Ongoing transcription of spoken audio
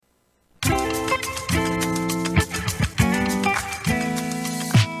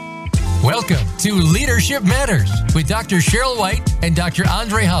to Leadership Matters with Dr. Sheryl White and Dr.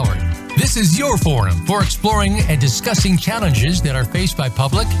 Andre Howard. This is your forum for exploring and discussing challenges that are faced by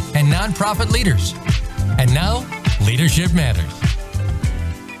public and nonprofit leaders. And now, Leadership Matters.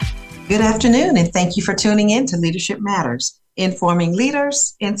 Good afternoon, and thank you for tuning in to Leadership Matters, informing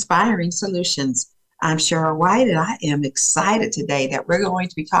leaders, inspiring solutions. I'm Sheryl White, and I am excited today that we're going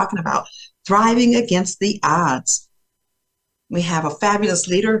to be talking about thriving against the odds. We have a fabulous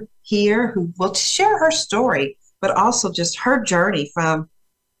leader here who will share her story, but also just her journey from,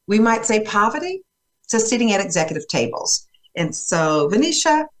 we might say, poverty to sitting at executive tables. And so,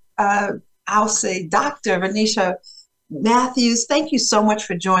 Vinitia, I'll say Dr. Vinitia Mathews, thank you so much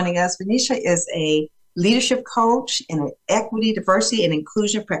for joining us. Vinitia is a leadership coach and an equity, diversity, and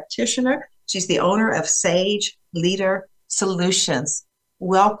inclusion practitioner. She's the owner of Sage Leader Solutions.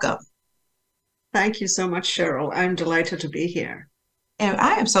 Welcome. Thank you so much, Sheryl. I'm delighted to be here. And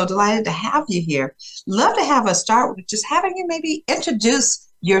I am so delighted to have you here. Love to have us start with just having you maybe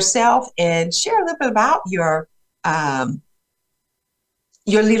introduce yourself and share a little bit about your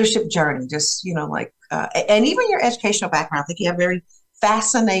leadership journey, just, and even your educational background. I think you have a very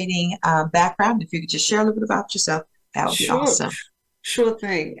fascinating background. If you could just share a little bit about yourself, that would be awesome. Sure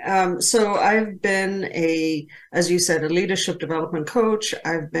thing. So I've been as you said, a leadership development coach.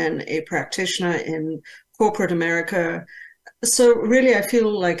 I've been a practitioner in corporate America. So really, I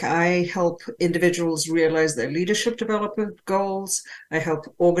feel like I help individuals realize their leadership development goals. I help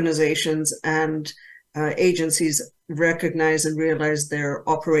organizations and agencies recognize and realize their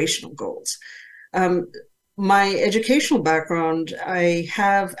operational goals. My educational background, I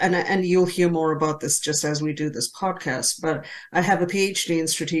have, and you'll hear more about this just as we do this podcast, but I have a PhD in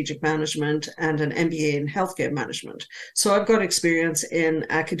strategic management and an MBA in healthcare management. So I've got experience in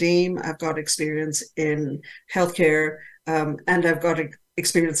academia, I've got experience in healthcare, and I've got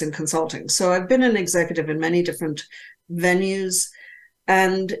experience in consulting. So I've been an executive in many different venues,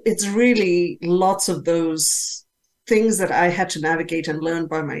 and it's really lots of those things that I had to navigate and learn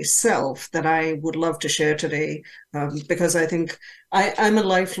by myself that I would love to share today, because I think I'm a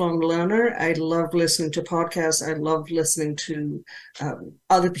lifelong learner. I love listening to podcasts. I love listening to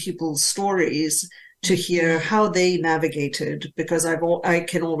other people's stories to hear how they navigated, because I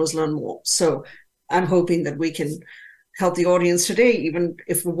can always learn more. So I'm hoping that we can help the audience today, even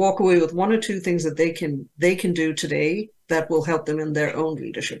if we walk away with one or two things that they can do today that will help them in their own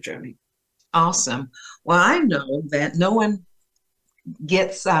leadership journey. Awesome. Well, I know that no one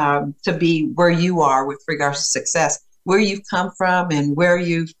gets to be where you are with regards to success, where you've come from and where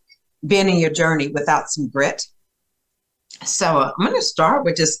you've been in your journey without some grit. So I'm going to start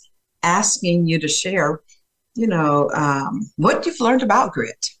with just asking you to share, what you've learned about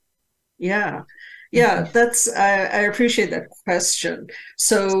grit. Yeah, I appreciate that question.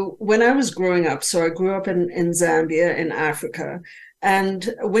 So when I was growing up, I grew up in Zambia in Africa.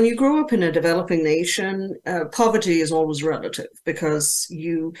 And when you grow up in a developing nation, poverty is always relative, because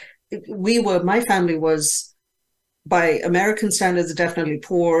my family was, by American standards, definitely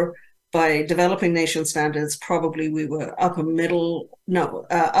poor. By developing nation standards, probably we were upper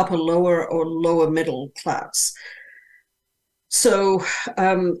lower or lower middle class. So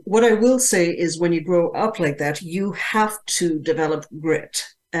what I will say is, when you grow up like that, you have to develop grit.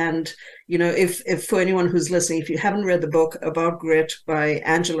 And, if for anyone who's listening, if you haven't read the book About Grit by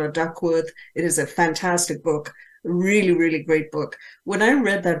Angela Duckworth, it is a fantastic book, really, really great book. When I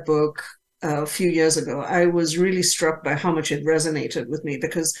read that book a few years ago, I was really struck by how much it resonated with me,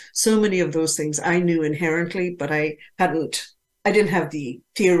 because so many of those things I knew inherently, but I didn't have the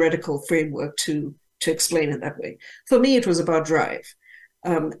theoretical framework to explain it that way. For me, it was about drive.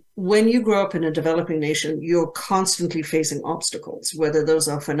 When you grow up in a developing nation, you're constantly facing obstacles, whether those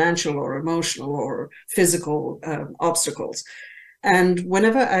are financial or emotional or physical obstacles. And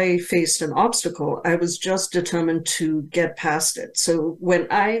whenever I faced an obstacle, I was just determined to get past it. So when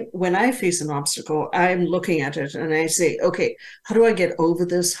I face an obstacle, I'm looking at it and I say, okay, how do I get over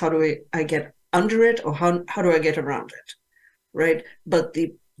this? How do I get under it? Or how do I get around it? Right? But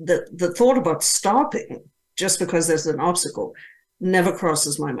the thought about stopping just because there's an obstacle never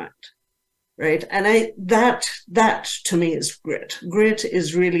crosses my mind, right? And that to me is grit. Grit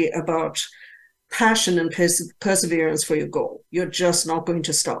is really about passion and perseverance for your goal. You're just not going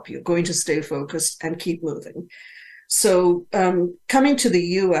to stop. You're going to stay focused and keep moving. So coming to the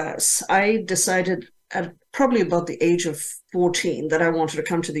US, I decided at probably about the age of 14 that I wanted to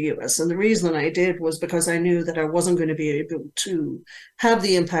come to the US. And the reason I did was because I knew that I wasn't going to be able to have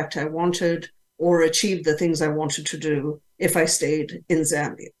the impact I wanted or achieve the things I wanted to do if I stayed in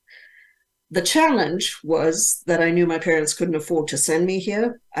Zambia. The challenge was that I knew my parents couldn't afford to send me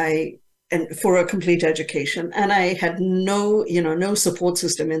here. I and for a complete education. And I had no support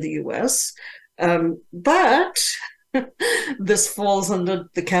system in the US. But this falls under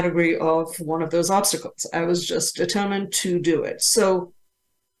the category of one of those obstacles. I was just determined to do it. So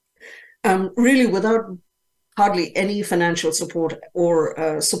really, without hardly any financial support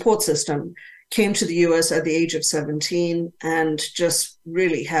or support system, came to the US at the age of 17 and just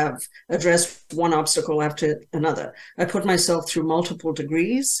really have addressed one obstacle after another. I put myself through multiple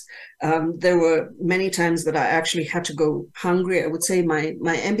degrees. There were many times that I actually had to go hungry. I would say my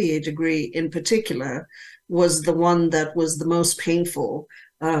MBA degree in particular was the one that was the most painful.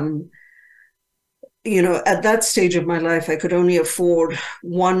 At that stage of my life, I could only afford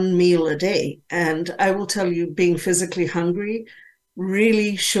one meal a day. And I will tell you, being physically hungry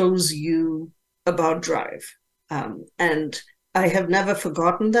really shows you about drive. And I have never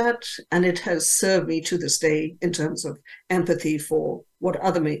forgotten that. And it has served me to this day in terms of empathy for what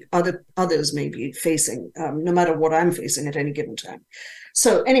others may be facing, no matter what I'm facing at any given time.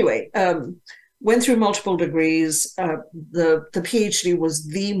 So anyway, went through multiple degrees. The PhD was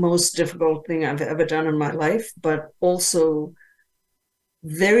the most difficult thing I've ever done in my life, but also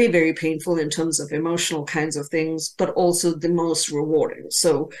very, very painful in terms of emotional kinds of things, but also the most rewarding.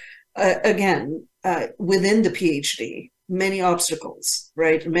 So again, within the PhD, many obstacles,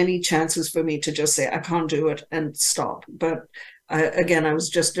 right? Many chances for me to just say, I can't do it and stop. But again, I was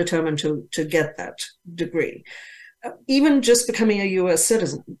just determined to get that degree. Even just becoming a US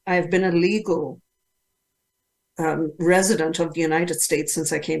citizen, I've been a legal resident of the United States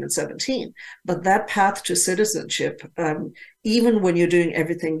since I came at 17. But that path to citizenship, even when you're doing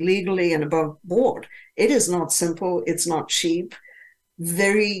everything legally and above board, it is not simple. It's not cheap.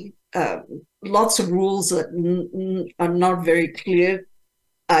 Lots of rules that are not very clear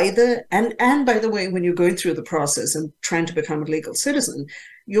either. And by the way, when you're going through the process and trying to become a legal citizen,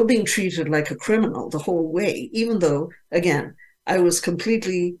 you're being treated like a criminal the whole way, even though, again, I was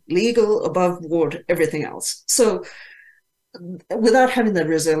completely legal, above board, everything else. So without having that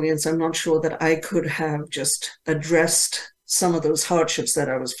resilience, I'm not sure that I could have just addressed some of those hardships that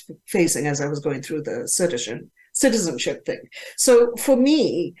I was facing as I was going through the citizenship thing. So for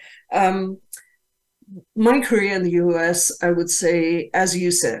me, my career in the US, I would say, as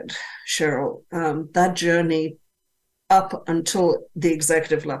you said, Sheryl, that journey up until the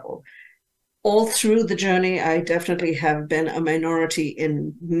executive level. All through the journey, I definitely have been a minority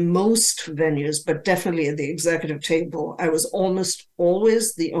in most venues, but definitely at the executive table. I was almost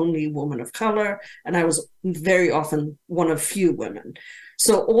always the only woman of color, and I was very often one of few women.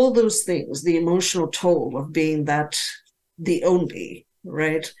 So all those things, the emotional toll of being the only,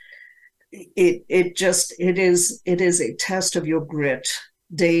 right? It is a test of your grit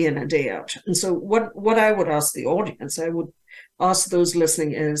day in and day out. And so what I would ask the audience, I would ask those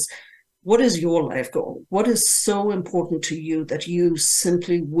listening is, what is your life goal? What is so important to you that you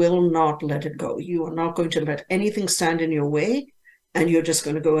simply will not let it go? You are not going to let anything stand in your way, and you're just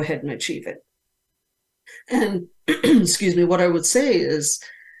going to go ahead and achieve it. And excuse me, what I would say is,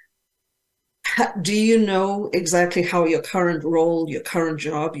 do you know exactly how your current role, your current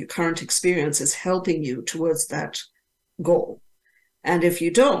job, your current experience is helping you towards that goal? And if you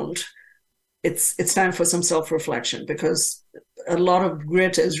don't, it's time for some self-reflection, because a lot of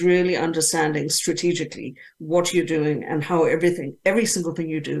grit is really understanding strategically what you're doing and how every single thing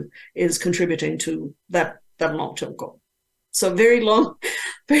you do is contributing to that long-term goal. So very long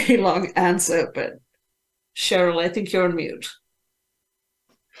answer, but Sheryl, I think you're on mute.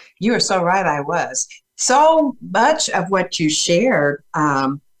 You are so right, I was. So much of what you shared,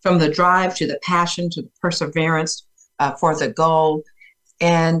 from the drive to the passion to the perseverance for the goal,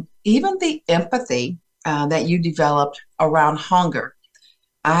 and even the empathy that you developed around hunger.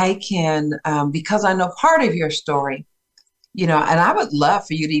 I can, because I know part of your story, and I would love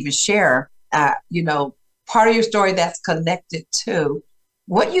for you to even share, part of your story that's connected to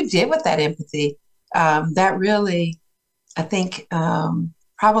what you did with that empathy. That really, I think,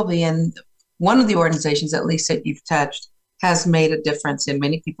 probably in one of the organizations, at least that you've touched, has made a difference in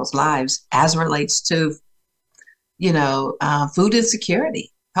many people's lives as relates to, food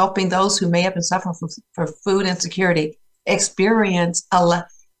insecurity, helping those who may have been suffering for food insecurity experience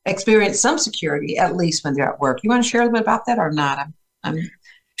some security, at least when they're at work. You want to share a little bit about that or not?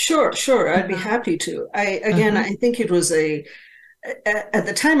 Sure. I'd be happy to. I think it was at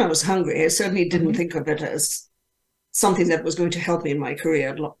the time I was hungry. I certainly didn't think of it as something that was going to help me in my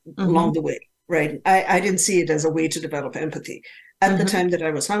career along the way, right? I didn't see it as a way to develop empathy. At the time that I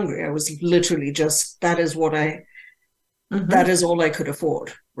was hungry, I was literally just, that is all I could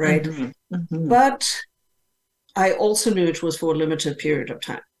afford, right? But I also knew it was for a limited period of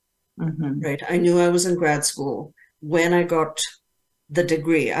time. right? I knew I was in grad school. When I got the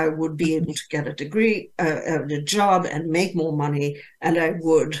degree, I would be able to get a degree, a job, and make more money. And I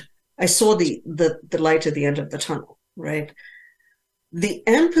saw the light at the end of the tunnel, right? The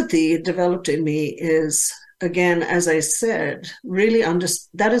empathy developed in me is, again, as I said, really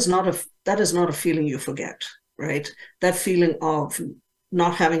that is not a feeling you forget, right? That feeling of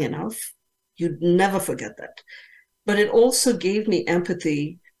not having enough, you'd never forget that. But it also gave me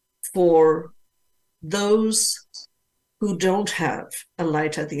empathy for those who don't have a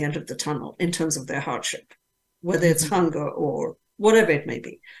light at the end of the tunnel in terms of their hardship, whether it's hunger or whatever it may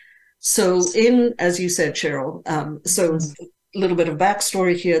be. So as you said, Sheryl, a little bit of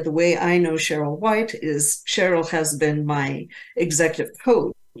backstory here. The way I know Sheryl White is Sheryl has been my executive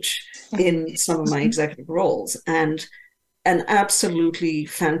coach in some of my executive roles, and an absolutely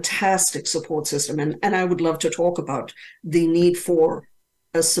fantastic support system. And I would love to talk about the need for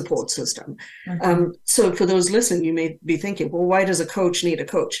a support system. So for those listening, you may be thinking, well, why does a coach need a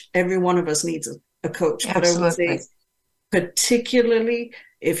coach? Every one of us needs a coach. Absolutely. But I would say, particularly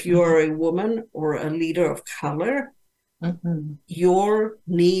if you're a woman or a leader of color, your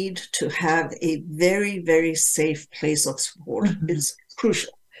need to have a very, very safe place of support is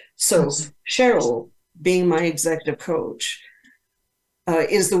crucial. So Sheryl, being my executive coach,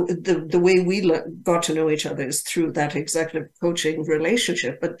 is the way we got to know each other is through that executive coaching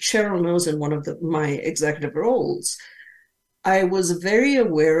relationship. But Sheryl knows in one of my executive roles, I was very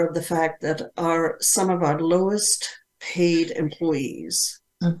aware of the fact that some of our lowest paid employees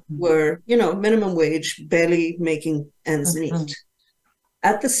were, minimum wage, barely making ends meet.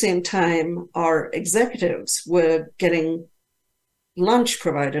 At the same time, our executives were getting lunch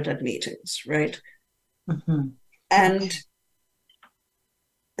provided at meetings, right? And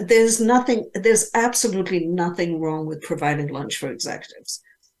there's absolutely nothing wrong with providing lunch for executives.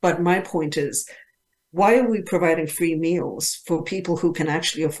 But my point is, why are we providing free meals for people who can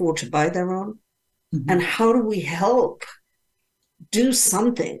actually afford to buy their own? And how do we help do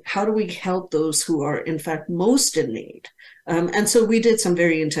something? How do we help those who are, in fact, most in need? And so we did some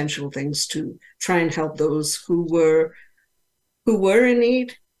very intentional things to try and help those who were in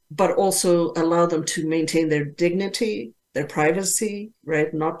need, but also allow them to maintain their dignity, their privacy,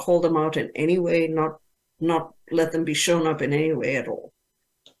 right? Not call them out in any way, not let them be shown up in any way at all.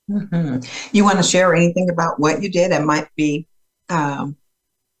 You want to share anything about what you did? It might be, I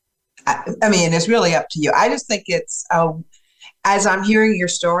mean, it's really up to you. I just think it's, as I'm hearing your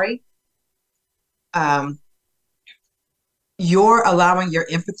story, you're allowing your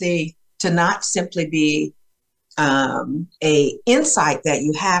empathy to not simply be a insight that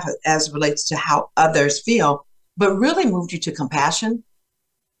you have as it relates to how others feel, but really moved you to compassion.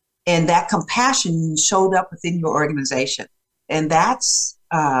 And that compassion showed up within your organization. And that's,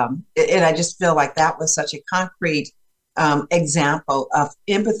 and I just feel like that was such a concrete example of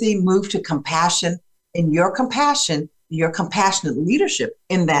empathy moved to compassion. And your compassionate leadership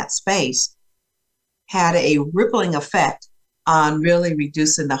in that space had a rippling effect on really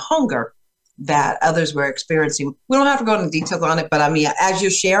reducing the hunger that others were experiencing. We don't have to go into detail on it, but I mean, as you're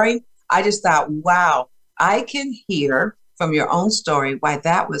sharing, I just thought, wow, I can hear from your own story why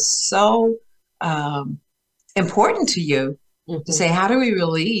that was so important to you to say, how do we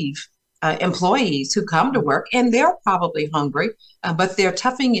relieve employees who come to work and they're probably hungry, but they're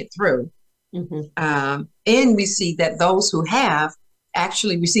toughing it through. And we see that those who have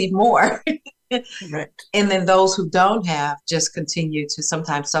actually receive more. Right. And then those who don't have just continue to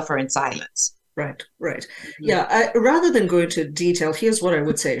sometimes suffer in silence. Right. Yeah. Rather than go into detail, here's what I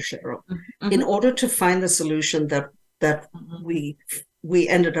would say, Sheryl. In order to find the solution that we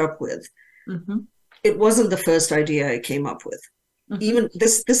ended up with, it wasn't the first idea I came up with. Even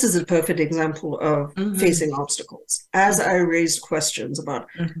this is a perfect example of facing obstacles. As I raised questions about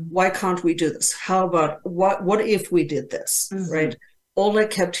why can't we do this? How about what if we did this? Right? All I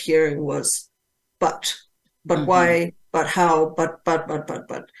kept hearing was but why, but how, but.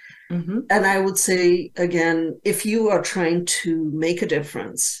 And I would say, again, if you are trying to make a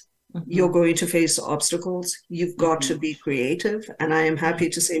difference, you're going to face obstacles. You've got to be creative. And I am happy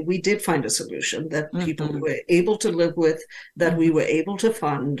to say we did find a solution that people were able to live with, that we were able to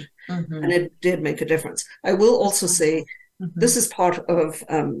fund, and it did make a difference. I will also say this is part of,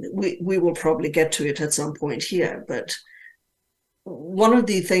 we will probably get to it at some point here, but one of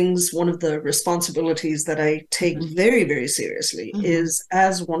the responsibilities that I take very, very seriously is,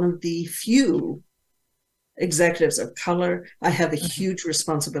 as one of the few executives of color, I have a huge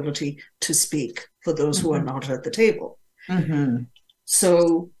responsibility to speak for those who are not at the table.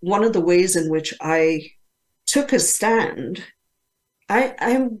 So one of the ways in which I took a stand,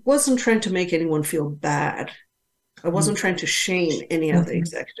 I wasn't trying to make anyone feel bad. I wasn't trying to shame any other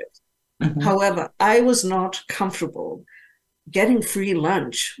executives. However, I was not comfortable getting free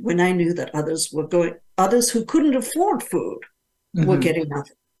lunch when I knew that others who couldn't afford food were getting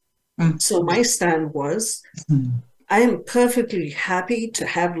nothing. So my stand was, I am perfectly happy to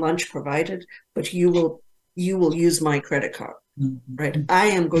have lunch provided, but you will use my credit card. Right? I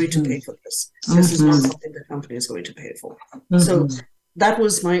am going to pay for this. This is not something the company is going to pay for. So that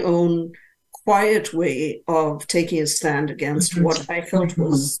was my own quiet way of taking a stand against what I felt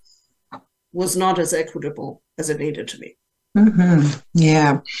was not as equitable as it needed to be.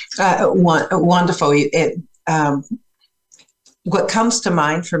 Yeah, wonderful. What comes to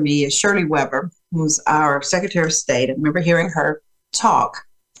mind for me is Shirley Weber, who's our Secretary of State. I remember hearing her talk.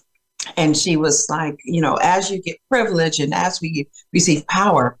 And she was like, as you get privilege and as we receive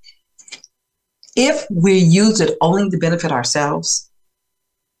power, if we use it only to benefit ourselves,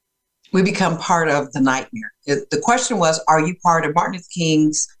 we become part of the nightmare. The question was, are you part of Martin Luther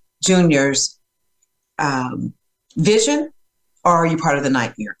King Jr.'s vision, or are you part of the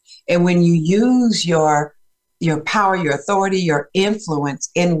nightmare? And when you use your power, your authority, your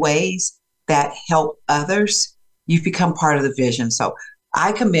influence in ways that help others, you've become part of the vision. So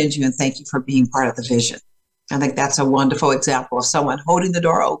I commend you and thank you for being part of the vision. I think that's a wonderful example of someone holding the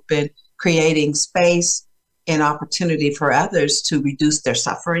door open, creating space and opportunity for others to reduce their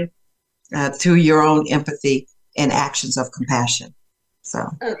suffering through your own empathy and actions of compassion. So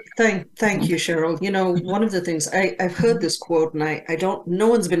thank you, Sheryl. One of the things I've heard this quote, and no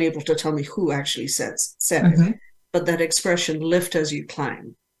one's been able to tell me who actually said it, but that expression, lift as you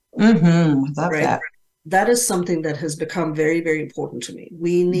climb. Love that. That is something that has become very, very important to me.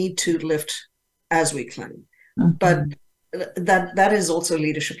 We need to lift as we climb. But that is also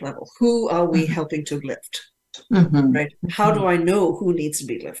leadership level. Who are we helping to lift? Right? How do I know who needs to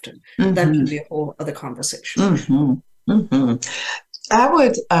be lifted? That can be a whole other conversation. I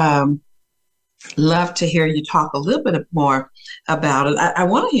would love to hear you talk a little bit more about it. I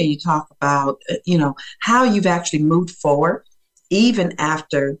want to hear you talk about, how you've actually moved forward, even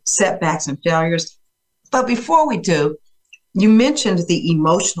after setbacks and failures. But before we do, you mentioned the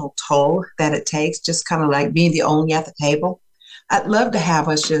emotional toll that it takes, just kind of like being the only at the table. I'd love to have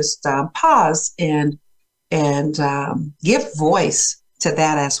us just pause and give voice to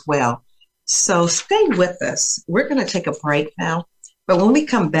that as well. So stay with us. We're going to take a break now. But when we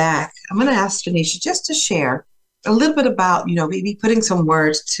come back, I'm going to ask Vinitia just to share a little bit about, maybe putting some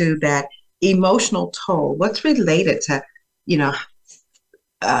words to that emotional toll. What's related to,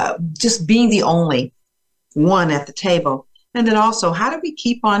 just being the only one at the table. And then also, how do we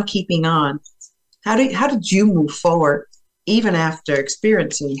keep on keeping on? How did you move forward even after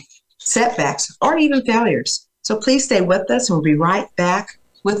experiencing setbacks or even failures? So please stay with us and we'll be right back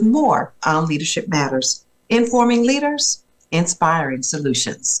with more on Leadership Matters, informing leaders, inspiring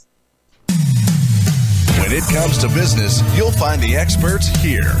solutions. When it comes to business, you'll find the experts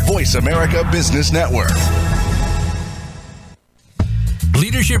here. Voice America Business Network.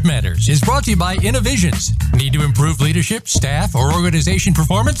 Leadership Matters is brought to you by Innovisions. Need to improve leadership, staff, or organization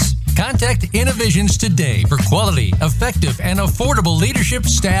performance? Contact Innovisions today for quality, effective, and affordable leadership,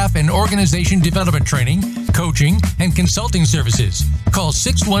 staff, and organization development training, coaching, and consulting services. Call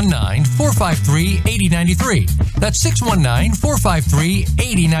 619-453-8093. That's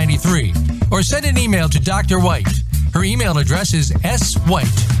 619-453-8093. Or send an email to Dr. White. Her email address is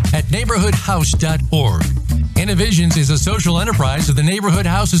swhite@neighborhoodhouse.org. Innovisions is a social enterprise of the Neighborhood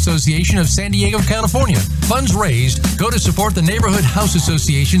House Association of San Diego, California. Funds raised go to support the Neighborhood House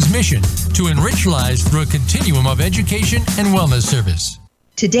Association's mission to enrich lives through a continuum of education and wellness service.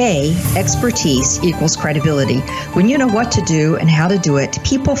 Today, expertise equals credibility. When you know what to do and how to do it,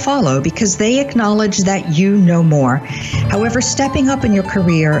 people follow because they acknowledge that you know more. However, stepping up in your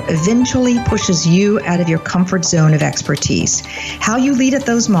career eventually pushes you out of your comfort zone of expertise. How you lead at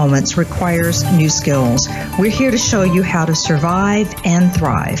those moments requires new skills. We're here to show you how to survive and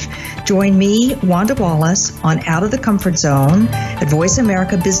thrive. Join me, Wanda Wallace, on Out of the Comfort Zone at Voice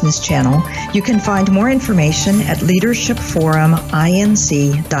America Business Channel. You can find more information at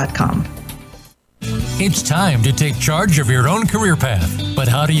leadershipforuminc.com. It's time to take charge of your own career path. But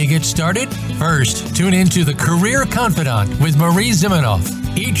how do you get started? First, tune into The Career Confidant with Marie Zimenoff.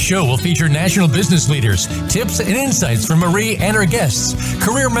 Each show will feature national business leaders, tips and insights from Marie and her guests,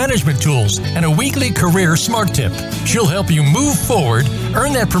 career management tools, and a weekly career smart tip. She'll help you move forward,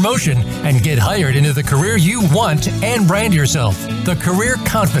 earn that promotion, and get hired into the career you want and brand yourself. The Career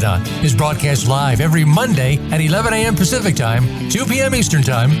Confidant is broadcast live every Monday at 11 a.m. Pacific Time, 2 p.m. Eastern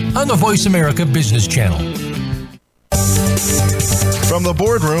Time on the Voice America Business Channel. From the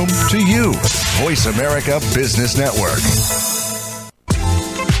boardroom to you, Voice America Business Network.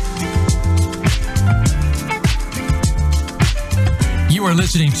 You are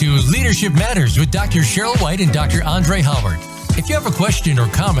listening to Leadership Matters with Dr. Sheryl White and Dr. Andre Howard. If you have a question or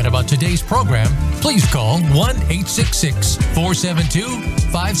comment about today's program, please call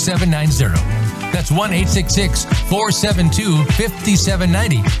 1-866-472-5790. That's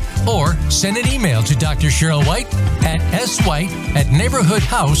 1-866-472-5790. Or send an email to Dr. Sheryl White at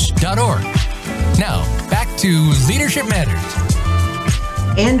swhite@neighborhoodhouse.org. Now, back to Leadership Matters.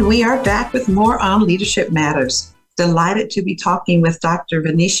 And we are back with more on Leadership Matters. Delighted to be talking with Dr.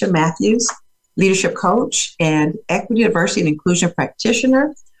 Vinitia Mathews, leadership coach and equity, diversity, and inclusion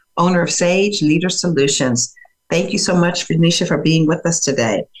practitioner, owner of Sage Leader Solutions. Thank you so much, Vinitia, for being with us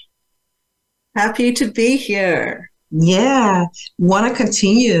today. Happy to be here. Yeah. Want to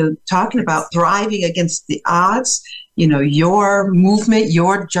continue talking about thriving against the odds, you know, your movement,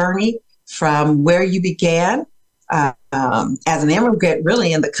 your journey from where you began as an immigrant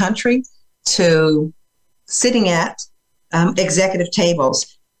really in the country to sitting at executive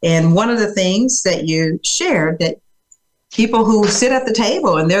tables. And one of the things that you shared, that people who sit at the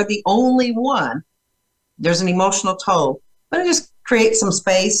table and they're the only one, there's an emotional toll. But just create some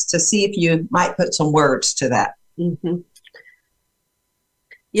space to see if you might put some words to that. Mm-hmm.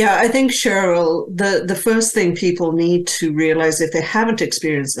 Yeah, I think, Sheryl, the first thing people need to realize, if they haven't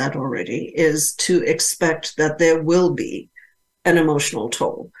experienced that already, is to expect that there will be an emotional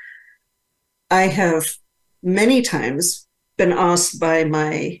toll. I have many times been asked by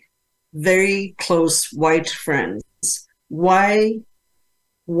my very close white friends, why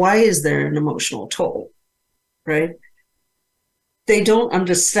is there an emotional toll, right? They don't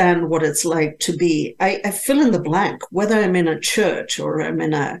understand what it's like to be, I fill in the blank, whether I'm in a church or I'm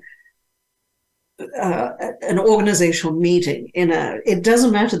in an organizational meeting, it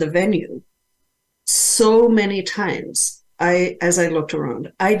doesn't matter the venue. So many times, as I looked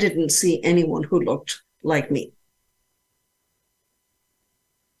around, I didn't see anyone who looked like me.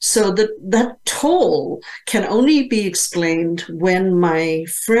 So that toll can only be explained when my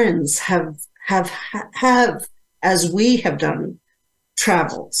friends have, as we have done,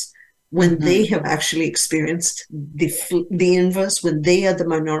 travels, when they have actually experienced the inverse, when they are the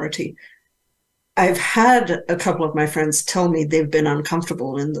minority. I've had a couple of my friends tell me they've been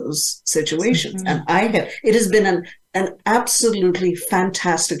uncomfortable in those situations. And it has been an absolutely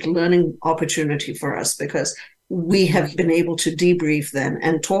fantastic learning opportunity for us, because we have been able to debrief then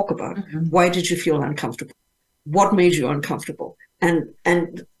and talk about why did you feel uncomfortable? What made you uncomfortable? And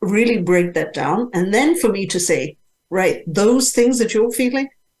really break that down. And then for me to say, right, those things that you're feeling,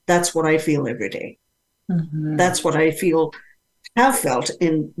 that's what I feel every day. That's what I have felt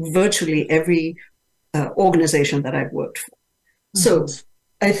in virtually every organization that I've worked for. So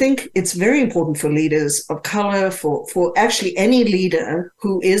I think it's very important for leaders of color, for actually any leader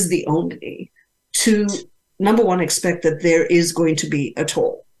who is the only, to, number one, expect that there is going to be a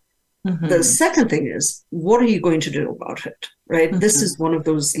toll. The second thing is, what are you going to do about it? Right? This is one of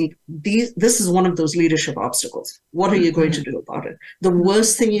those. This is one of those leadership obstacles. What are you going to do about it? The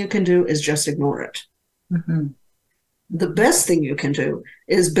worst thing you can do is just ignore it. The best thing you can do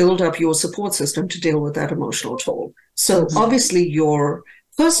is build up your support system to deal with that emotional toll. So obviously, your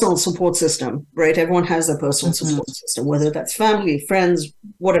personal support system, right? Everyone has a personal support system, whether that's family, friends,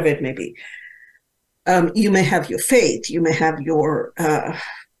 whatever it may be. You may have your faith. You may have your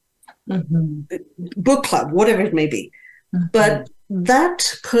book club, whatever it may be. But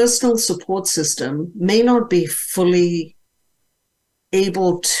that personal support system may not be fully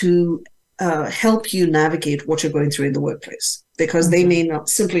able to help you navigate what you're going through in the workplace, because they may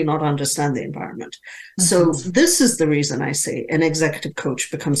simply not understand the environment. So this is the reason I say an executive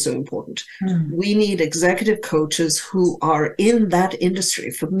coach becomes so important. We need executive coaches who are in that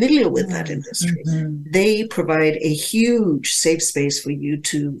industry, familiar with that industry. They provide a huge safe space for you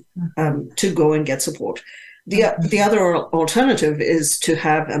to go and get support. The other alternative is to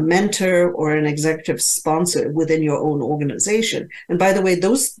have a mentor or an executive sponsor within your own organization. And by the way,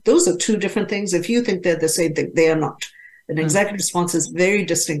 those are two different things. If you think they're the same thing, they are not. An executive sponsor is very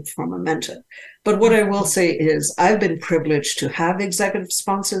distinct from a mentor. But what I will say is, I've been privileged to have executive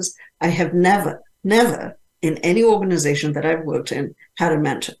sponsors. I have never in any organization that I've worked in had a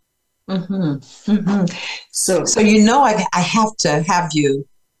mentor. So you know, I have to have you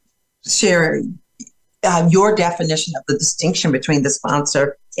share your definition of the distinction between the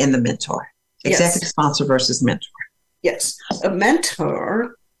sponsor and the mentor. Executive sponsor versus mentor. Yes. A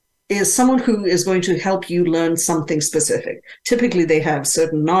mentor is someone who is going to help you learn something specific. Typically, they have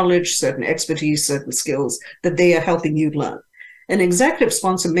certain knowledge, certain expertise, certain skills that they are helping you learn. An executive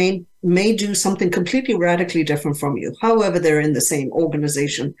sponsor may do something completely radically different from you. However, they're in the same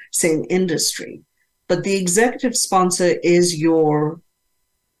organization, same industry. But the executive sponsor is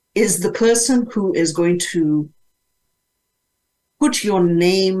the person who is going to bring your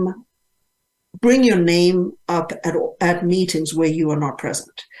name up at meetings where you are not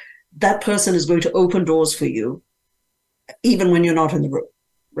present. That person is going to open doors for you, even when you're not in the room,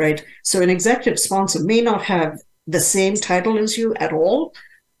 right? So an executive sponsor may not have the same title as you at all,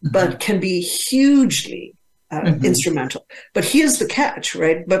 but can be hugely instrumental. But here's the catch,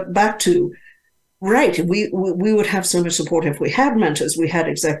 right? But back to, right, we would have so much support if we had mentors, we had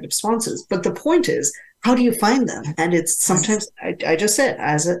executive sponsors. But the point is, how do you find them? And it's sometimes, I just said,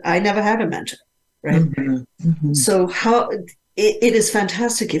 I never had a mentor, right? So it is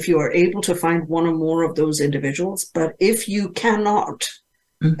fantastic if you are able to find one or more of those individuals. But if you cannot,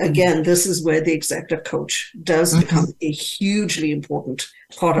 again, this is where the executive coach does become a hugely important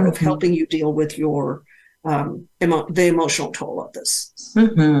part of helping you deal with your the emotional toll of this.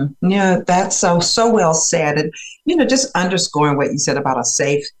 Yeah, that's so well said. And, just underscoring what you said about a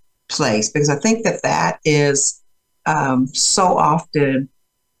safe place, because I think that is so often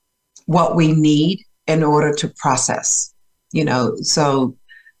what we need in order to process, so,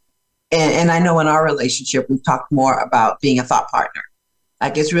 and I know in our relationship, we've talked more about being a thought partner.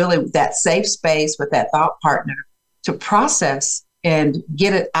 Like it's really that safe space with that thought partner to process and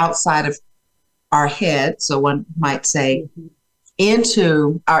get it outside of our head. So one might say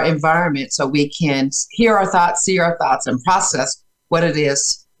into our environment so we can hear our thoughts, see our thoughts, and process what it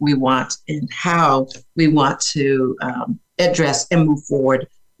is we want and how we want to address and move forward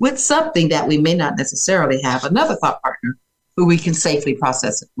with something that we may not necessarily have another thought partner who we can safely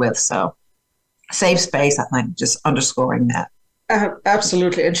process it with. So safe space, I think, just underscoring that.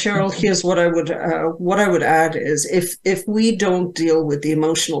 Absolutely. And Sheryl, here's what I would add is if we don't deal with the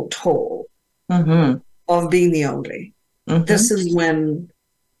emotional toll of being the only, this is when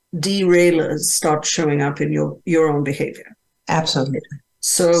derailers start showing up in your own behavior. Absolutely.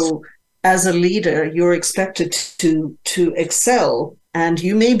 So as a leader, you're expected to excel, and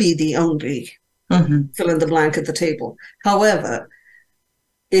you may be the only fill in the blank at the table. However,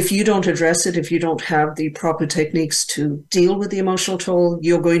 if you don't address it, if you don't have the proper techniques to deal with the emotional toll,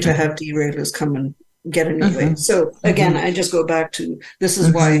 you're going to have derailers come and get in your way. So again, I just go back to, this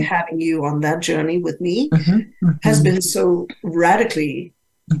is why having you on that journey with me has been so radically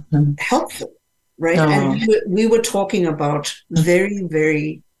helpful, right? And we were talking about very,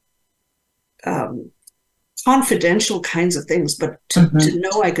 very confidential kinds of things, but to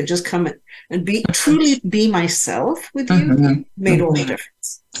know I could just come in and truly be myself with you made all the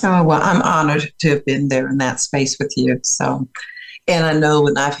difference. Oh, well, I'm honored to have been there in that space with you. So, and I know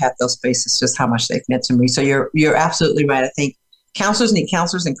when I've had those spaces, just how much they've meant to me. So you're absolutely right. I think counselors need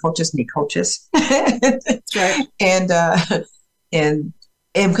counselors and coaches need coaches. That's right. And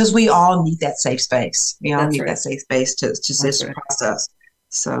because we all need that safe space. We all That's need right. that safe space to just process.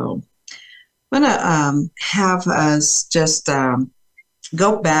 So I'm going to have us just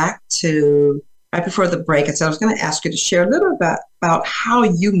go back to right before the break. I said I was going to ask you to share a little bit about how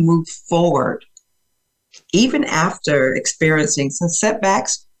you move forward, even after experiencing some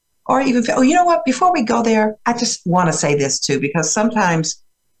setbacks, or even, you know what, before we go there, I just want to say this too, because sometimes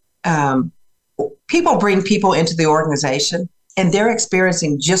people bring people into the organization and they're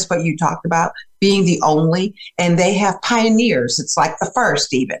experiencing just what you talked about, being the only, and they have pioneers. It's like the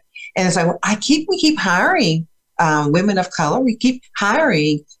first even. And it's like, well, we keep hiring women of color. We keep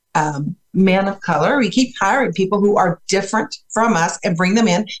hiring men of color. We keep hiring people who are different from us and bring them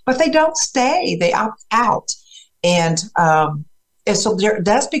in, but they don't stay. They opt out. And so there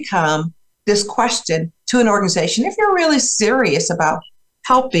does become this question to an organization. If you're really serious about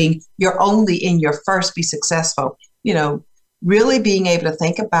helping your only in your first be successful, really being able to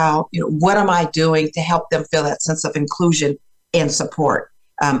think about, what am I doing to help them feel that sense of inclusion and support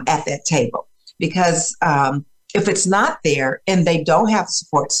at that table? Because if it's not there and they don't have a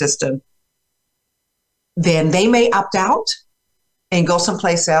support system, then they may opt out and go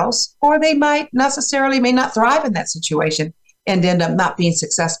someplace else, or they may not thrive in that situation and end up not being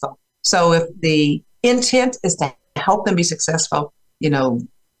successful. So if the intent is to help them be successful,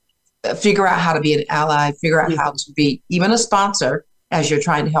 figure out how to be an ally, figure out how to be even a sponsor as you're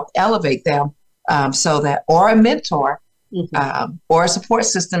trying to help elevate them, or a mentor, or a support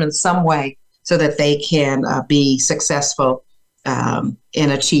system in some way so that they can be successful and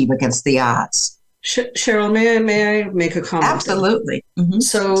achieve against the odds. Sheryl, may I make a comment? Absolutely.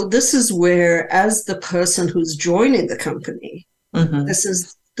 So this is where, as the person who's joining the company, this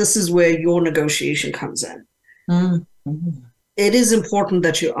is where your negotiation comes in. it is important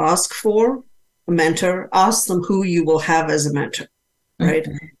that you ask for a mentor, ask them who you will have as a mentor, right?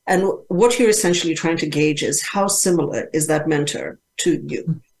 Mm-hmm. And what you're essentially trying to gauge is how similar is that mentor to you?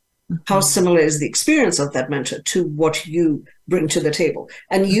 Mm-hmm. How similar is the experience of that mentor to what you bring to the table?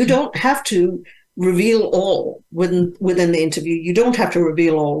 And you don't have to reveal all within the interview. You don't have to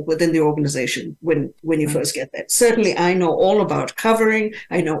reveal all within the organization when you first get there. Certainly, I know all about covering.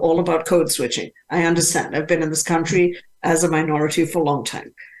 I know all about code switching. I understand. I've been in this country as a minority for a long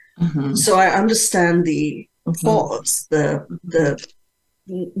time. Mm-hmm. So I understand the pause, the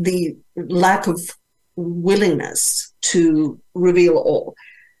lack of willingness to reveal all.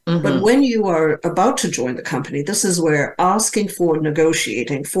 Mm-hmm. But when you are about to join the company, this is where asking for,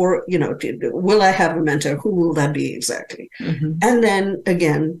 negotiating for, will I have a mentor? Who will that be exactly? Mm-hmm. And then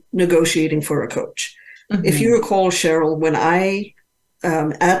again, negotiating for a coach. Mm-hmm. If you recall, Sheryl, when I,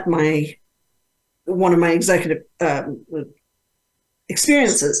 at one of my executive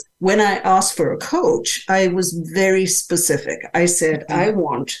experiences, when I asked for a coach, I was very specific. I said, I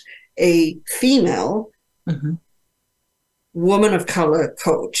want a female woman of color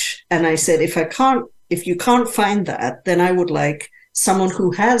coach. And I said, if you can't find that, then I would like someone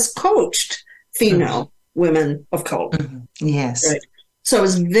who has coached female women of color. Mm-hmm. Yes. Right. So I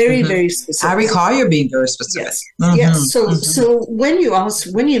was very, very specific. I recall you being very specific. Yes. Mm-hmm. Yes. So when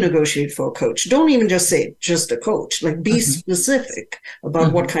you negotiate for a coach, don't even just say just a coach, like be specific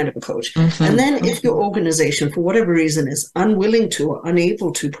about what kind of a coach. Mm-hmm. And then if your organization, for whatever reason, is unwilling to or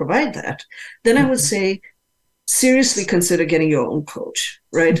unable to provide that, then I would say, seriously consider getting your own coach,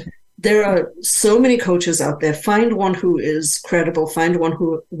 right? There are so many coaches out there. Find one who is credible, find one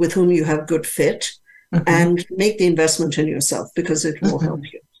with whom you have good fit, and make the investment in yourself because it will help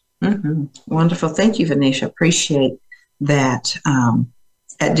you. Mm-hmm. Wonderful. Thank you, Vinitia. Appreciate that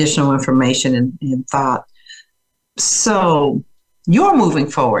additional information and thought. So you're moving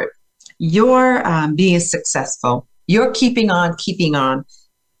forward. You're being successful. You're keeping on,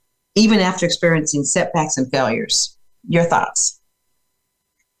 even after experiencing setbacks and failures. Your thoughts?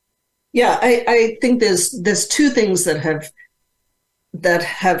 Yeah, I think there's two things that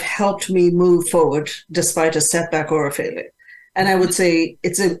have helped me move forward despite a setback or a failure. And I would say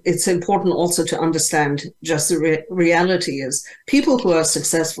it's important also to understand just the reality is people who are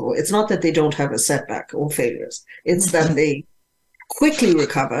successful, it's not that they don't have a setback or failures. It's that they quickly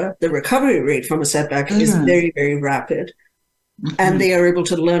recover. The recovery rate from a setback is very, very rapid. And they are able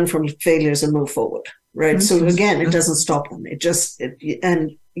to learn from failures and move forward, right? So again, it doesn't stop them.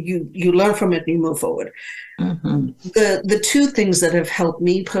 And you learn from it and you move forward. The two things that have helped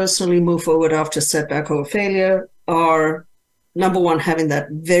me personally move forward after setback or failure are, number one, having that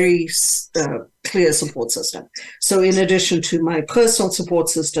very clear support system. So in addition to my personal support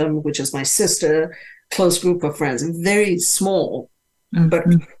system, which is my sister, close group of friends, very small, but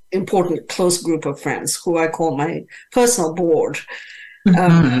important close group of friends who I call my personal board,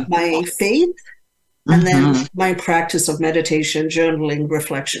 my faith, and then my practice of meditation, journaling,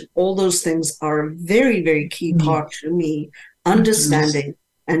 reflection. All those things are a very, very key part to me understanding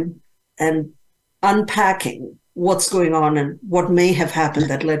and unpacking what's going on and what may have happened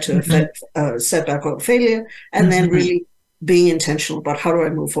that led to a setback or failure, and then really being intentional about how do I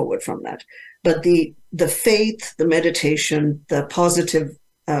move forward from that. But the faith, the meditation, the positive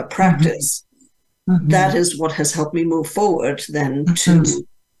practice, that is what has helped me move forward then to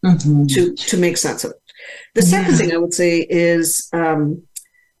make sense of it. The second thing I would say is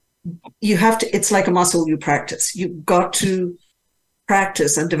you have to, it's like a muscle you practice. You've got to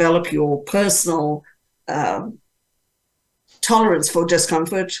practice and develop your personal tolerance for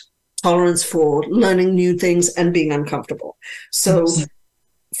discomfort, tolerance for learning new things and being uncomfortable. So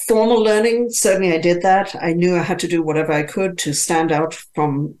formal learning, certainly I did that. I knew I had to do whatever I could to stand out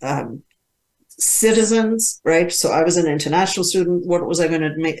from citizens, right? So I was an international student. What was I going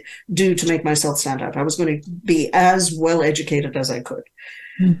to do to make myself stand out? I was going to be as well educated as I could.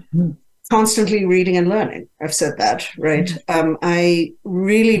 Constantly reading and learning. I've said that, right? I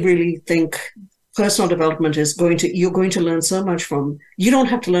really, really think personal development is you're going to learn so much from, you don't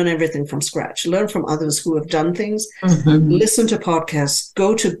have to learn everything from scratch. Learn from others who have done things, listen to podcasts,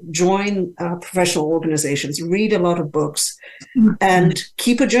 join professional organizations, read a lot of books, and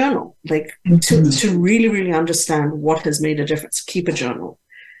keep a journal, to really, really understand what has made a difference. Keep a journal.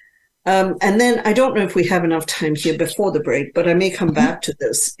 And then I don't know if we have enough time here before the break, but I may come back to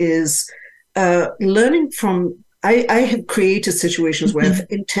this, is learning from, I have created situations where I've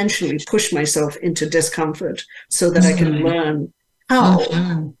intentionally pushed myself into discomfort so that I can learn how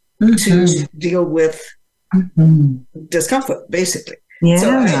to deal with discomfort, basically. Yeah.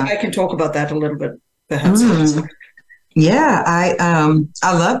 So I can talk about that a little bit, perhaps. Yeah, I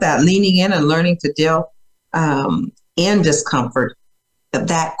love that, leaning in and learning to deal in discomfort.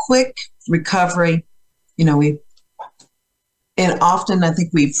 That quick recovery, and often I think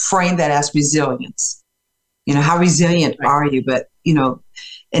we frame that as resilience. How resilient are you? But,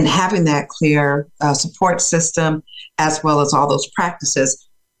 and having that clear support system as well as all those practices.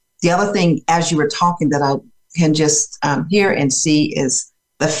 The other thing, as you were talking, that I can just hear and see is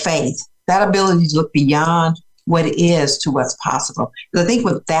the faith, that ability to look beyond what is to what's possible. I think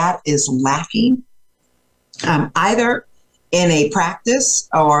what that is lacking, either in a practice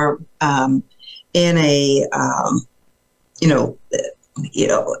or in a, do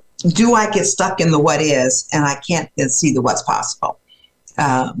I get stuck in the what is and I can't see the what's possible?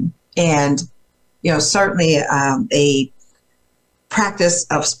 And certainly a practice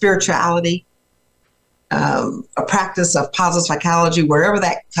of spirituality, a practice of positive psychology, wherever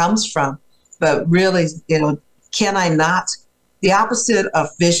that comes from. But really, can I not? The opposite of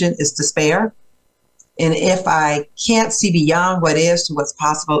vision is despair. And if I can't see beyond what is to what's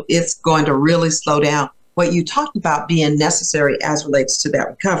possible, it's going to really slow down what you talked about being necessary as relates to that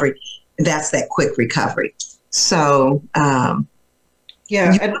recovery. And that's that quick recovery. So, you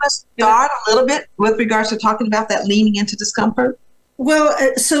want to start a little bit with regards to talking about that leaning into discomfort? Well,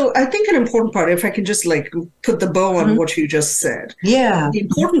 so I think an important part, if I can just put the bow on what you just said. Yeah. The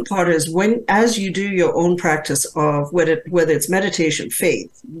important part is as you do your own practice of whether it's meditation,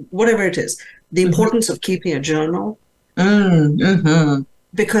 faith, whatever it is, the importance of keeping a journal.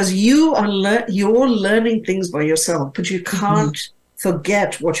 Because you're learning things by yourself, but you can't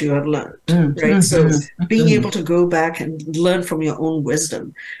forget what you have learned, right? So being able to go back and learn from your own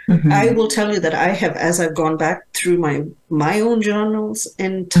wisdom. I will tell you that I have, as I've gone back through my own journals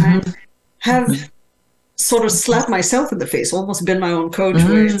in time, have sort of slapped myself in the face, almost been my own coach,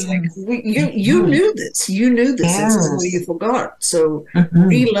 where it's like, you knew this, Yes. and so you forgot. So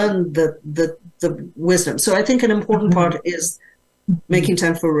relearn the wisdom. So I think an important part is making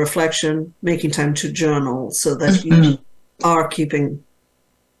time for reflection, making time to journal, so that you are keeping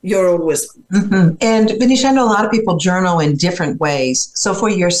your own wisdom. And Vinitia, I know a lot of people journal in different ways. So for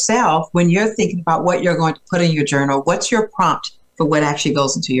yourself, when you're thinking about what you're going to put in your journal, what's your prompt for what actually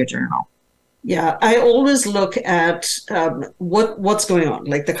goes into your journal? Yeah, I always look at what's going on,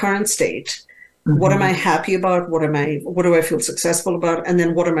 like the current state. What am I happy about? What do I feel successful about? And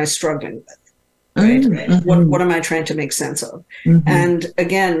then what am I struggling with? Right? What am I trying to make sense of? And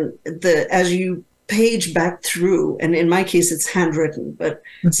again, as you page back through, and in my case it's handwritten, but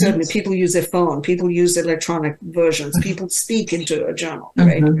certainly people use their phone, people use electronic versions, people speak into a journal,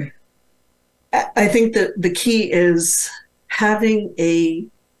 right? I think that the key is having a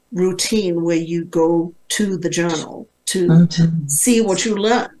routine where you go to the journal to see what you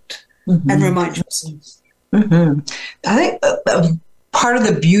learned and remind yourself. I think part of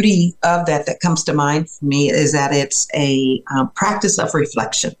the beauty of that comes to mind for me is that it's a practice of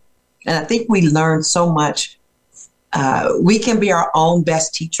reflection. And I think we learn so much. We can be our own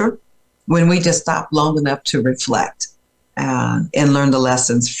best teacher when we just stop long enough to reflect and learn the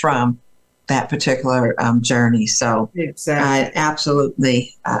lessons from that particular journey. So I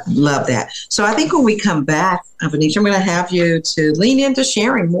absolutely love that. So I think when we come back, Vinitia, I'm going to have you to lean into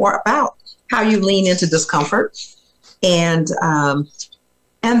sharing more about how you lean into discomfort. And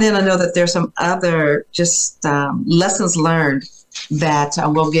then I know that there's some other just lessons learned that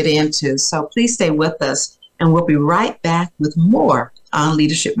we'll get into. So please stay with us, and we'll be right back with more on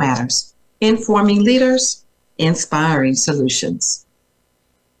Leadership Matters, informing leaders, inspiring solutions.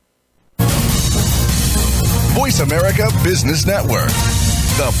 Voice America Business Network,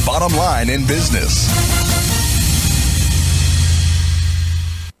 the bottom line in business.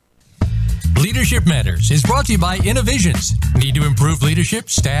 Leadership Matters is brought to you by Innovisions. Need to improve leadership,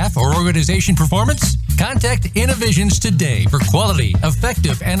 staff, or organization performance? Contact Innovisions today for quality,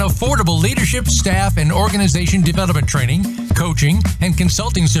 effective, and affordable leadership, staff, and organization development training, coaching, and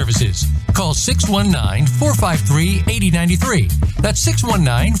consulting services. Call 619-453-8093. That's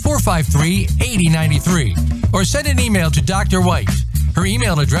 619-453-8093. Or send an email to Dr. White. Her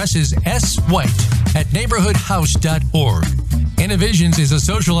email address is swhite@neighborhoodhouse.org. Innovisions is a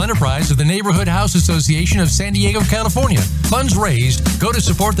social enterprise of the Neighborhood House Association of San Diego, California. Funds raised go to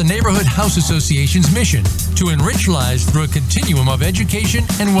support the Neighborhood House Association's mission to enrich lives through a continuum of education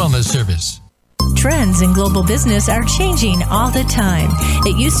and wellness service. Trends in global business are changing all the time.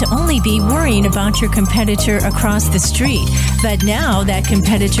 It used to only be worrying about your competitor across the street, but now that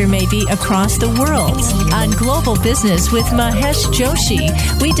competitor may be across the world. On Global Business with Mahesh Joshi,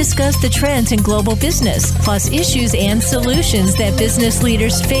 we discuss the trends in global business, plus issues and solutions that business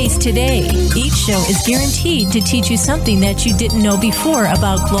leaders face today. Each show is guaranteed to teach you something that you didn't know before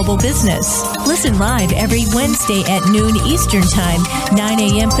about global business. Listen live every Wednesday at noon Eastern Time, 9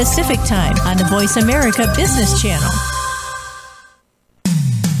 a.m. Pacific Time on the Voice America Business Channel.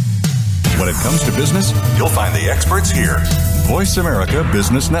 When it comes to business, you'll find the experts here. Voice America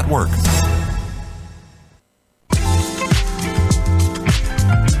Business Network.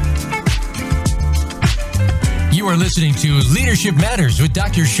 You are listening to Leadership Matters with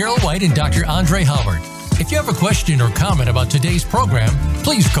Dr. Sheryl White and Dr. Andre Howard. If you have a question or comment about today's program,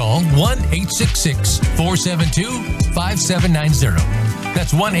 please call 1-866-472-5790.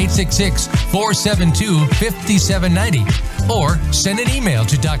 That's 1-866-472-5790. Or send an email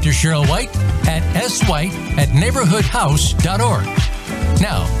to Dr. Sheryl White at swhite@neighborhoodhouse.org.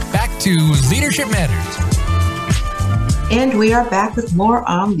 Now, back to Leadership Matters. And we are back with more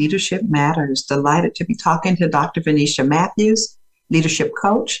on Leadership Matters. Delighted to be talking to Dr. Vinitia Mathews, leadership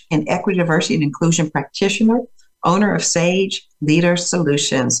coach and equity, diversity, and inclusion practitioner, owner of Sage Leader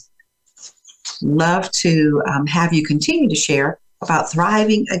Solutions. Love to have you continue to share about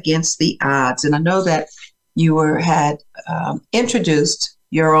thriving against the odds. And I know that you had introduced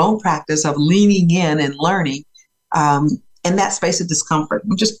your own practice of leaning in and learning in that space of discomfort.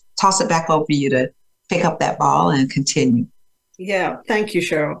 I'll just toss it back over to you to pick up that ball and continue. Yeah, thank you,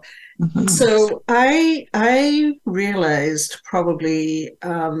 Sheryl. Mm-hmm. So I realized probably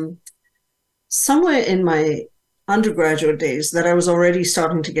somewhere in my undergraduate days that I was already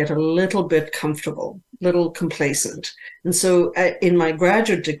starting to get a little bit comfortable, little complacent. And so in my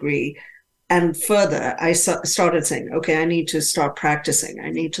graduate degree and further, I started saying, okay, I need to start practicing. I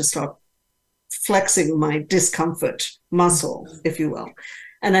need to start flexing my discomfort muscle, if you will.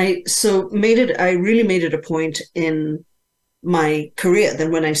 And I really made it a point in my career,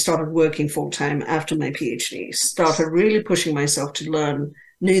 then when I started working full-time after my PhD, started really pushing myself to learn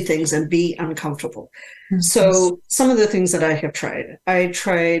new things and be uncomfortable. Mm-hmm. So some of the things that I have tried, I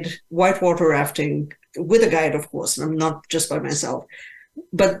tried whitewater rafting with a guide, of course, and I'm not just by myself,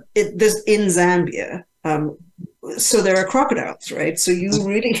 but there's in Zambia. So there are crocodiles, right? So you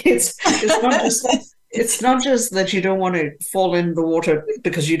really, it's not just that you don't want to fall in the water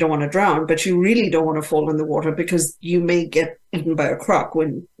because you don't want to drown, but you really don't want to fall in the water because you may get eaten by a croc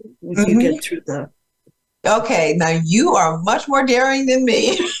when you get through the... Okay, now you are much more daring than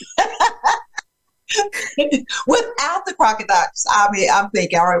me. Without the crocodiles, I'm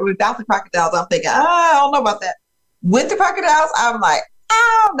thinking, all right, without the crocodiles, I'm thinking, I don't know about that. With the crocodiles, I'm like,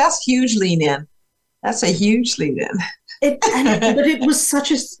 that's huge lean in. That's a huge lean in. But it was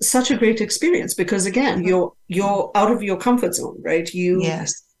such a great experience because again, you're out of your comfort zone, right?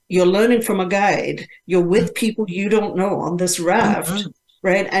 You're learning from a guide. You're with people you don't know on this raft,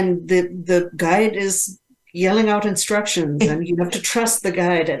 right? And the guide is yelling out instructions, and you have to trust the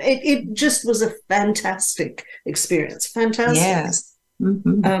guide. And it just was a fantastic experience. Fantastic. Yes.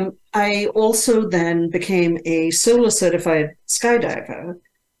 Mm-hmm. I also then became a solo certified skydiver,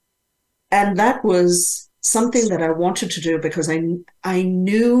 and that was something that I wanted to do because I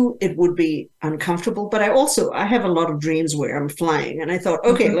knew it would be uncomfortable, but I have a lot of dreams where I'm flying, and I thought,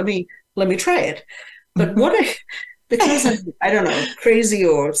 okay, let me try it. But because I don't know, crazy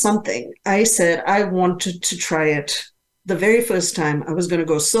or something, I said I wanted to try it. The very first time I was going to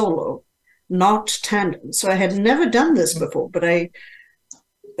go solo, not tandem. So I had never done this before, but at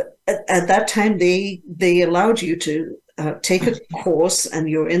that time they allowed you to take a course, and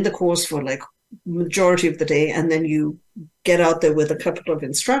you're in the course for like majority of the day, and then you get out there with a couple of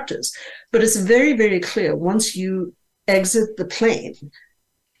instructors. But it's very, very clear once you exit the plane,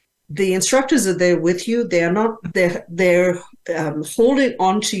 the instructors are there with you. They're holding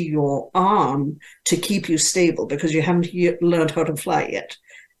onto your arm to keep you stable because you haven't learned how to fly yet.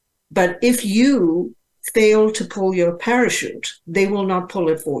 But if you fail to pull your parachute, they will not pull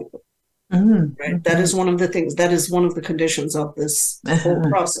it for you. Right? That is one of the things. That is one of the conditions of this whole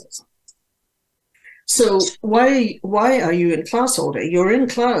process. So why are you in class all day? You're in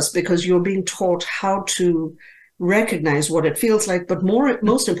class because you're being taught how to recognize what it feels like. But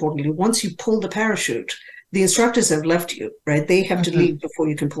most importantly, once you pull the parachute, the instructors have left you, right? They have to leave before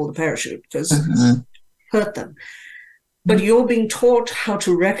you can pull the parachute because hurt them. But you're being taught how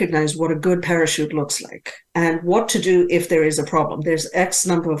to recognize what a good parachute looks like and what to do if there is a problem. There's X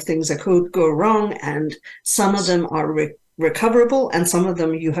number of things that could go wrong, and some of them are recoverable, and some of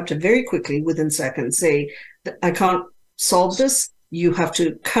them you have to very quickly, within seconds, say, I can't solve this. You have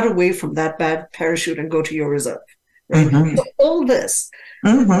to cut away from that bad parachute and go to your reserve. Right? Mm-hmm. So all this,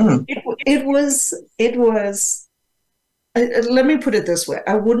 it was. Let me put it this way.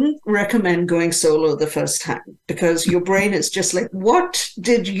 I wouldn't recommend going solo the first time, because your brain is just like, what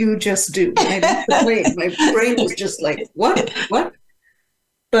did you just do? My brain was just like, what?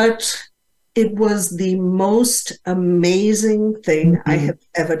 But it was the most amazing thing I have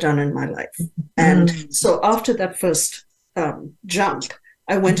ever done in my life. And so after that first jump,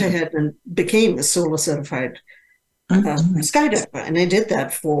 I went ahead and became a solo certified skydiver. And I did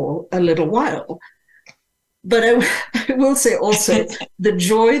that for a little while. But I will say also the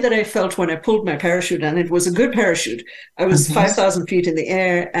joy that I felt when I pulled my parachute, and it was a good parachute. I was 5,000 feet in the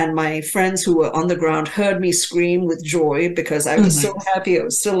air, and my friends who were on the ground heard me scream with joy because I was so happy I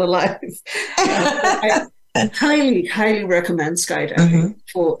was still alive. I highly, highly recommend skydiving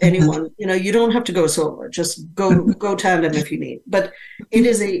for anyone. You know, you don't have to go solo; just go tandem if you need. But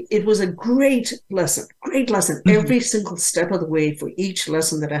it was a great lesson. Every single step of the way for each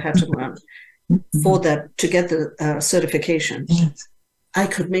lesson that I had to learn. For that, to get the certification, I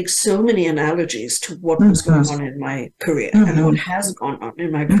could make so many analogies to what was going on in my career and what has gone on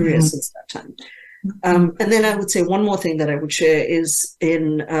in my career since that time. And then I would say one more thing that I would share is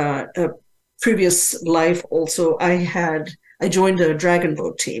in a previous life also, I joined a dragon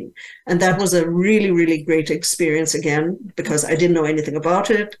boat team, and that was a really, really great experience again, because I didn't know anything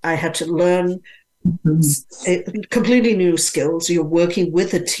about it. I had to learn completely new skills. You're working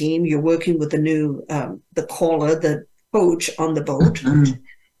with a team. You're working with the new, the caller, the coach on the boat.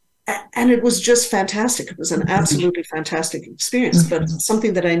 And it was just fantastic. It was an absolutely fantastic experience, but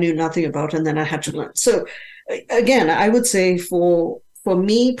something that I knew nothing about, and then I had to learn. So again, I would say for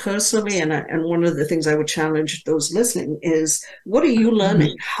me personally, and one of the things I would challenge those listening is, what are you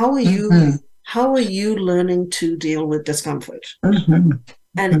learning? How are you learning to deal with discomfort?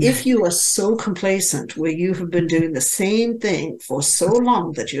 And if you are so complacent, where you have been doing the same thing for so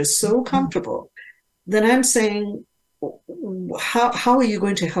long that you're so comfortable, then I'm saying, how are you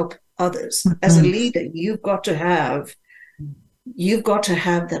going to help others? As a leader, you've got to have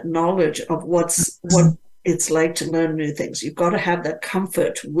that knowledge of what it's like to learn new things. You've got to have that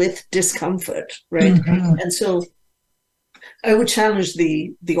comfort with discomfort, right? And so I would challenge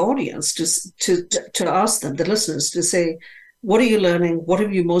the audience to ask them, the listeners, to say, what are you learning? What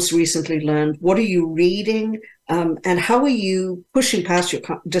have you most recently learned? What are you reading? And how are you pushing past your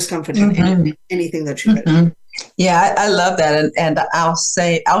discomfort in anything that you do? Yeah, I love that. And I'll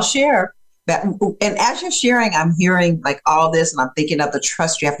share that. And as you're sharing, I'm hearing like all this, and I'm thinking of the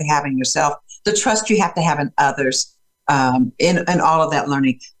trust you have to have in yourself, the trust you have to have in others, in all of that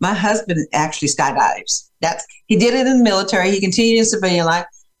learning. My husband actually skydives. He did it in the military. He continued in civilian life.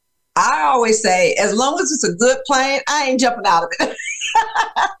 I always say, as long as it's a good plane, I ain't jumping out of it.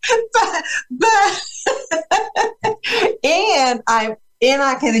 but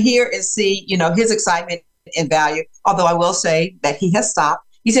I can hear and see, his excitement and value. Although I will say that he has stopped.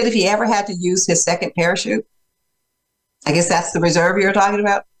 He said if he ever had to use his second parachute, I guess that's the reserve you're talking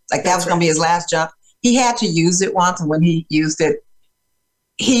about. Like that was going to be his last jump. He had to use it once, and when he used it,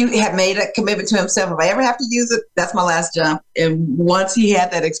 he had made a commitment to himself. If I ever have to use it, that's my last jump. And once he had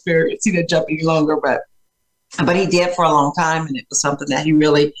that experience, he didn't jump any longer, but he did for a long time. And it was something that he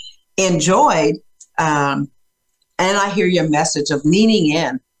really enjoyed. And I hear your message of leaning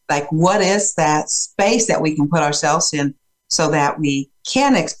in, like what is that space that we can put ourselves in so that we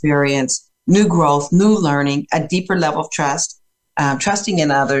can experience new growth, new learning, a deeper level of trust, trusting in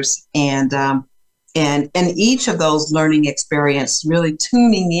others, and each of those learning experience really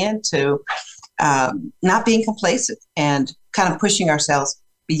tuning into not being complacent and kind of pushing ourselves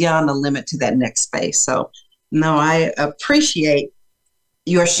beyond the limit to that next space. So, no, I appreciate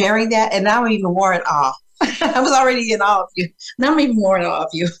your sharing that. And now I'm even more in awe. I was already in awe of you. Now I'm even more in awe of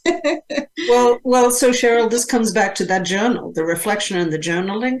you. Well, so Sheryl, this comes back to that journal, the reflection and the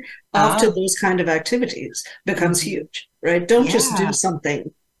journaling after those kind of activities becomes huge, right? Don't just do something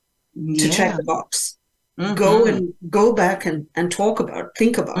to check the box. Go back and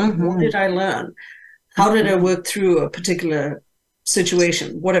think about what did I learn? How did I work through a particular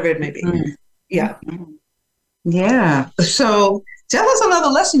situation, whatever it may be? Yeah. So tell us another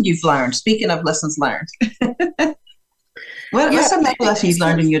lesson you've learned. Speaking of lessons learned, what's another lesson you've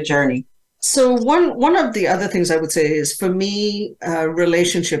learned in your journey? So one of the other things I would say is, for me,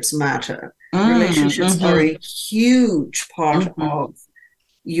 relationships matter. Relationships are a huge part of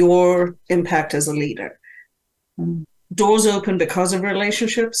your impact as a leader. Doors open because of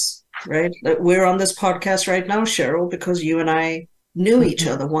relationships. right? Like we're on this podcast right now, Sheryl, because you and I knew each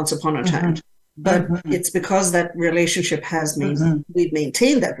other once upon a time. But it's because that relationship has we've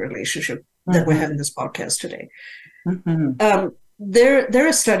maintained that relationship that we're having this podcast today. There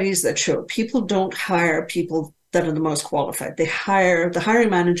are studies that show people don't hire people that are the most qualified. The hiring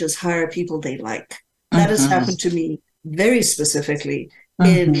managers hire people they like. That has happened to me very specifically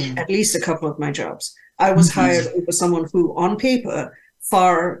in at least a couple of my jobs. I was hired over someone who, on paper,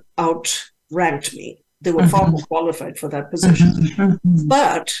 far outranked me. They were far more qualified for that position.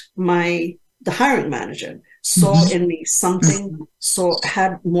 But the hiring manager saw in me something,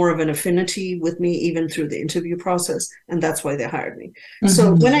 had more of an affinity with me even through the interview process, and that's why they hired me.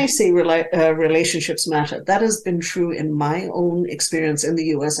 So when I say relationships matter, that has been true in my own experience in the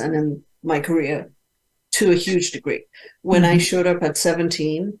US and in my career to a huge degree. When I showed up at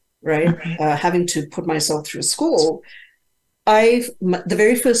 17, right, having to put myself through school, the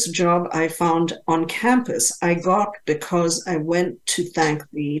very first job I found on campus, I got because I went to thank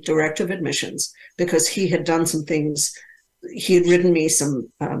the director of admissions because he had done some things. He had written me some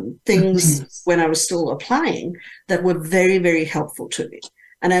things when I was still applying that were very, very helpful to me.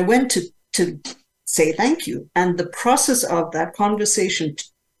 And I went to say thank you. And the process of that conversation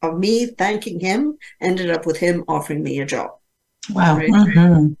of me thanking him ended up with him offering me a job. Wow. Right?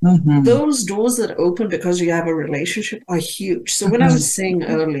 Those doors that open because you have a relationship are huge. So when I was saying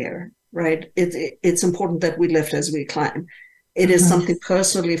earlier, right, it's important that we lift as we climb. It is something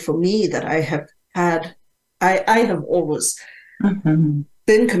personally for me that I have had. I have always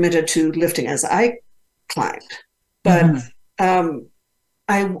been committed to lifting as I climbed. But I'm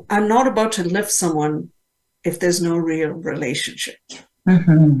not about to lift someone if there's no real relationship.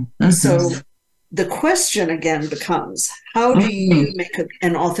 So the question again becomes, how do you make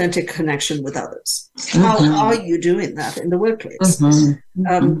an authentic connection with others? How are you doing that in the workplace?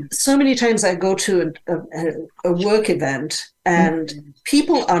 So many times I go to a work event and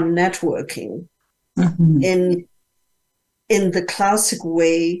people are networking in the classic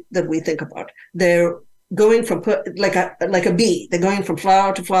way that we think about. They're going from like a bee. They're going from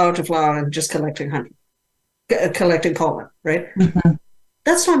flower to flower to flower and just collecting honey, collecting pollen, right?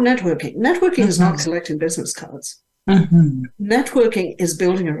 That's not networking. Networking is not collecting business cards. Networking is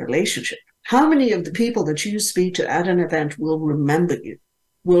building a relationship. How many of the people that you speak to at an event will remember you,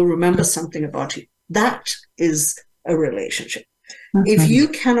 will remember something about you? That is a relationship. If you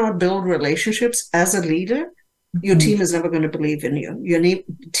cannot build relationships as a leader, your team is never going to believe in you. Your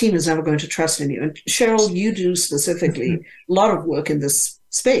team is never going to trust in you. And Sheryl, you do specifically a lot of work in this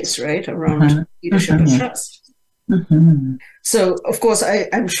space, right, around leadership and trust. So, of course,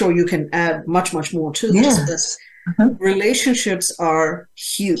 I'm sure you can add much, much more to this. Relationships are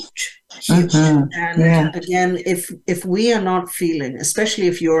huge. And again, if we are not feeling, especially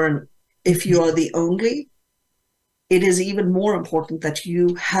if you are the only, it is even more important that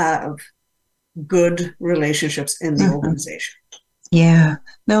you have good relationships in the organization. Yeah.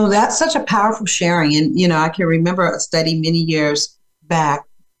 No, that's such a powerful sharing. And, I can remember a study many years back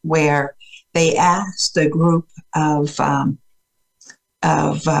where they asked a group of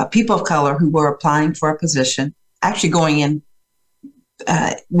people of color who were applying for a position, actually going in,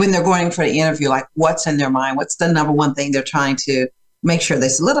 when they're going for the interview, like what's in their mind, what's the number one thing they're trying to make sure they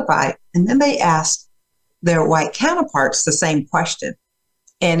solidify. And then they asked their white counterparts the same question.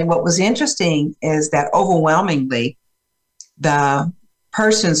 And what was interesting is that overwhelmingly, the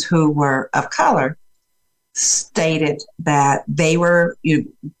persons who were of color stated that they were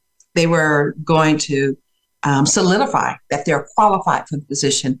going to solidify that they're qualified for the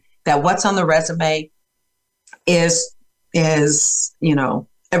position, that what's on the resume is a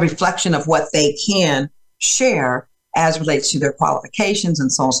reflection of what they can share as relates to their qualifications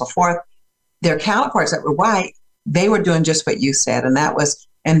and so on and so forth. Their counterparts that were white, they were doing just what you said, and that was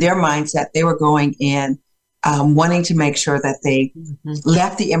in their mindset. They were going in wanting to make sure that they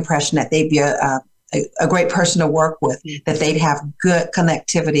left the impression that they'd be a great person to work with, that they'd have good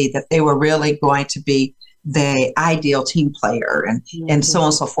connectivity, that they were really going to be the ideal team player, and so on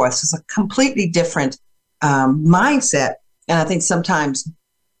and so forth. So it's a completely different mindset. And I think sometimes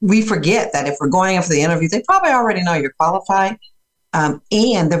we forget that if we're going in for the interview, they probably already know you're qualified. And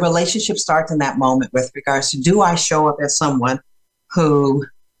the relationship starts in that moment with regards to, do I show up as someone who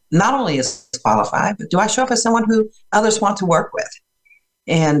not only is qualified, but do I show up as someone who others want to work with?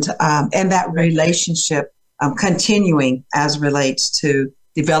 And that relationship continuing as relates to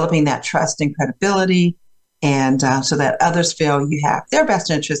developing that trust and credibility, and so that others feel you have their best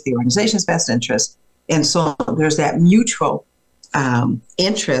interest, the organization's best interest. And so there's that mutual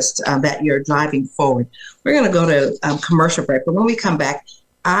interest that you're driving forward. We're going to go to commercial break, but when we come back,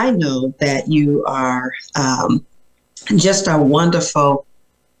 I know that you are just a wonderful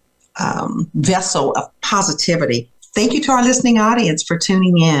vessel of positivity. Thank you to our listening audience for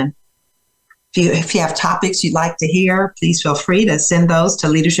tuning in. If you have topics you'd like to hear, please feel free to send those to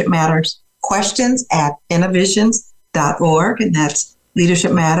Leadership Matters questions at innovisions.org. And that's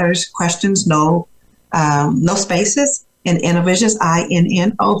Leadership Matters questions, no spaces, and Innovisions,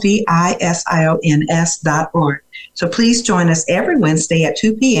 INNOVISIONS.org. So please join us every Wednesday at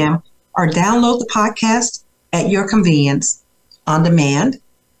 2 p.m. or download the podcast at your convenience on demand.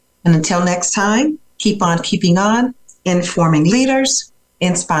 And until next time, keep on keeping on, informing leaders,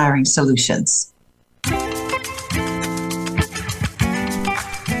 inspiring solutions.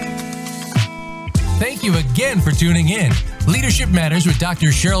 Thank you again for tuning in. Leadership Matters with Dr.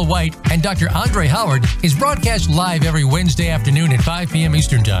 Sheryl White and Dr. Andre Howard is broadcast live every Wednesday afternoon at 5 p.m.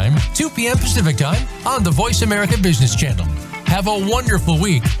 Eastern Time, 2 p.m. Pacific Time on the Voice America Business Channel. Have a wonderful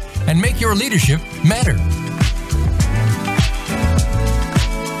week and make your leadership matter.